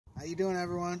How you doing,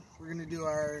 everyone? We're going to do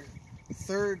our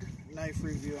third knife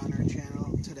review on our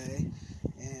channel today,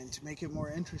 and to make it more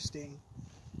interesting,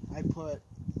 I put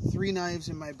 3 knives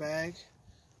in my bag.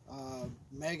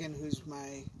 Megan, who's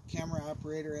my camera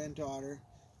operator and daughter,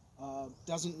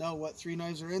 doesn't know what 3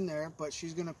 knives are in there, but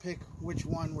she's going to pick which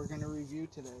one we're going to review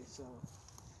today. So,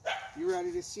 you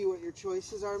ready to see what your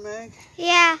choices are, Meg?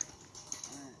 Yeah.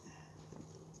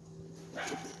 All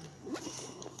right.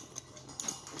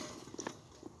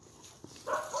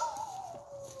 Number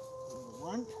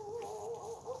 1,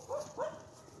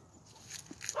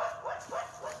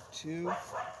 2,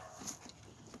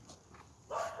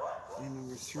 and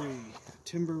number 3. A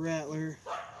timber rattler,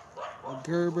 a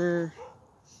Gerber,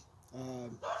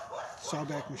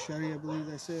 sawback machete, I believe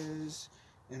this is,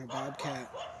 and a Bobcat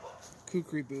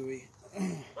Kukri Bowie.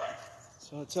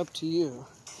 So it's up to you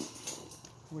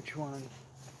which one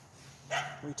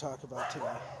we talk about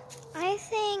today. I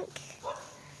think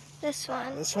this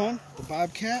one. This one? The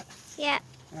Bobcat? Yeah.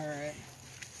 Alright.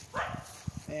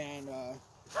 And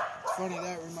it's funny,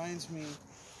 that reminds me,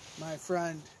 my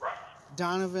friend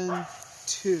Donovan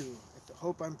Tew. I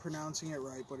hope I'm pronouncing it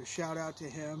right, but a shout out to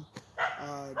him.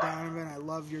 Donovan, I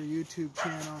love your YouTube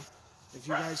channel. If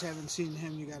you guys haven't seen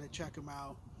him, you got to check him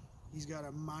out. He's got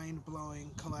a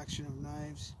mind-blowing collection of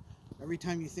knives. Every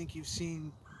time you think you've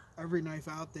seen every knife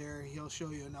out there, he'll show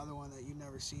you another one that you've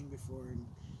never seen before, and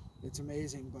it's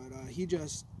amazing. But he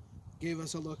just gave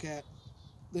us a look at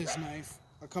this knife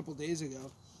a couple days ago,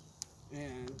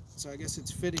 and so I guess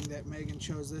it's fitting that Megan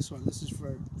chose this one. This is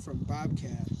from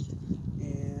Bobcat,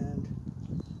 and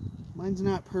mine's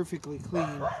not perfectly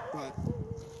clean, but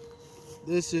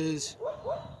this is,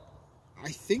 I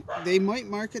think they might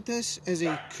market this as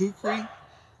a Kukri.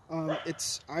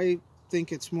 I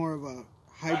think it's more of a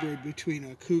hybrid between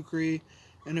a Kukri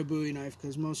and a Bowie knife,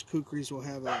 because most Kukris will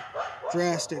have a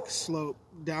drastic slope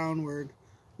downward.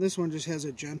 This one just has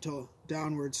a gentle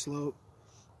downward slope,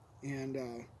 and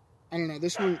I don't know,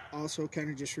 this one also kind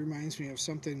of just reminds me of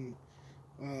something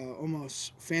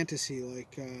almost fantasy,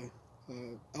 like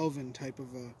elven type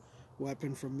of a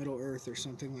weapon from Middle Earth or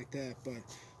something like that. But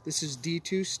this is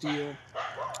D2 steel.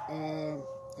 I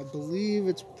believe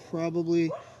it's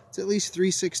at least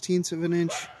 3/16 of an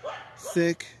inch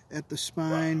thick at the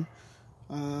spine.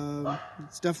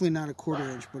 It's definitely not a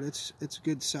 1/4 inch, but it's a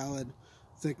good solid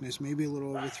thickness, maybe a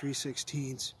little over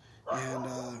 3/16,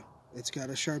 and it's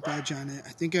got a sharp edge on it. I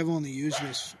think I've only used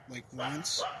this like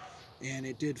once, and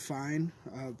it did fine,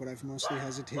 but I've mostly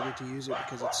hesitated to use it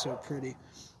because it's so pretty.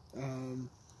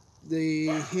 The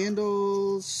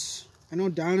handles, I know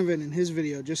Donovan in his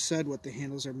video just said what the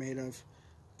handles are made of.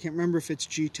 Can't remember if it's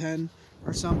G10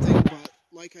 or something, but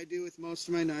like I do with most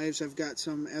of my knives, I've got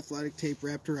some athletic tape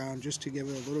wrapped around just to give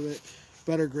it a little bit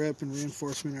better grip and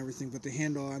reinforcement and everything. But the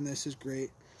handle on this is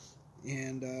great,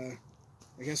 and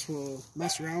I guess we'll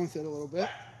mess around with it a little bit.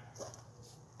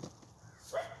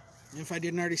 If I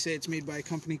didn't already say, it's made by a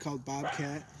company called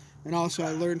Bobcat, and also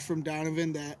I learned from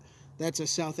Donovan that that's a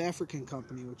South African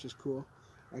company, which is cool.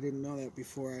 I didn't know that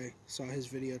before I saw his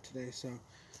video today. So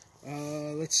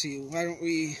let's see, why don't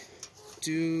we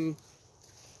do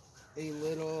a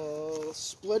little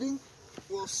splitting?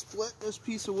 We'll split this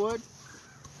piece of wood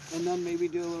and then maybe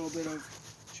do a little bit of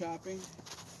chopping.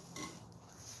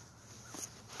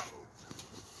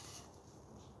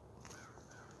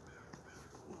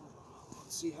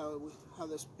 Let's see how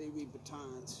this baby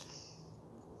batons.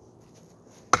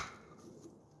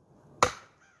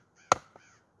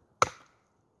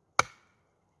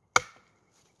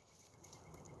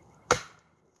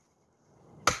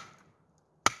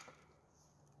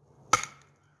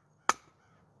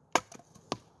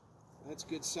 That's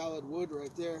good solid wood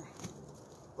right there,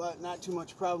 but not too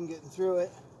much problem getting through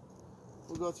it.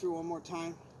 We'll go through one more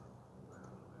time.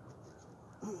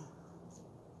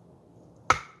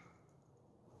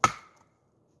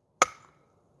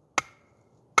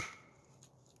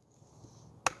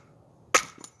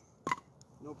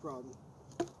 No problem.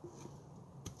 This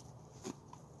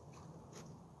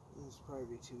will probably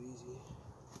be too easy.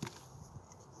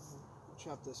 I'll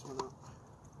chop this one up.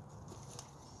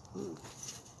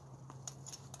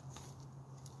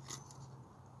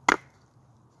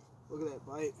 Look at that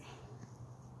bite.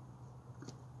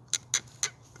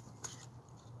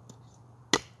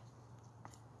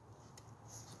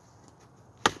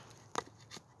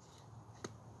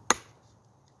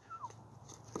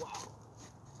 Wow.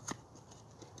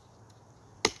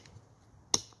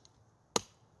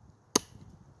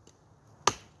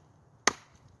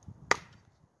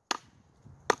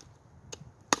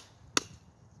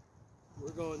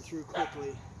 We're going through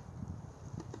quickly.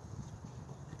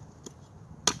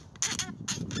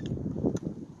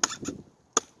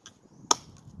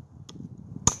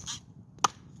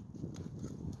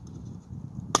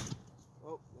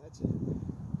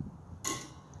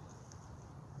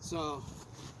 So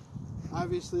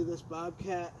obviously this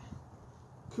Bobcat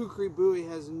Kukri Bowie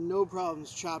has no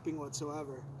problems chopping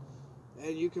whatsoever,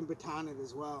 and you can baton it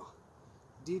as well.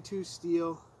 D2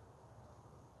 steel.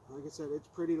 Like I said, it's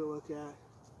pretty to look at.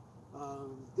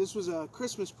 This was a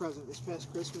Christmas present this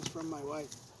past Christmas from my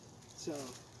wife, so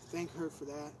thank her for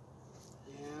that.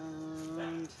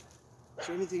 And is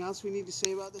there anything else we need to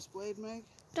say about this blade, Meg?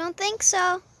 Don't think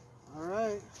so. All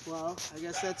right, well, I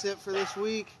guess that's it for this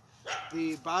week.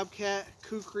 The Bobcat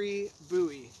Kukri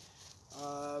Bowie.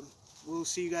 We'll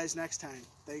see you guys next time.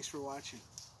 Thanks for watching.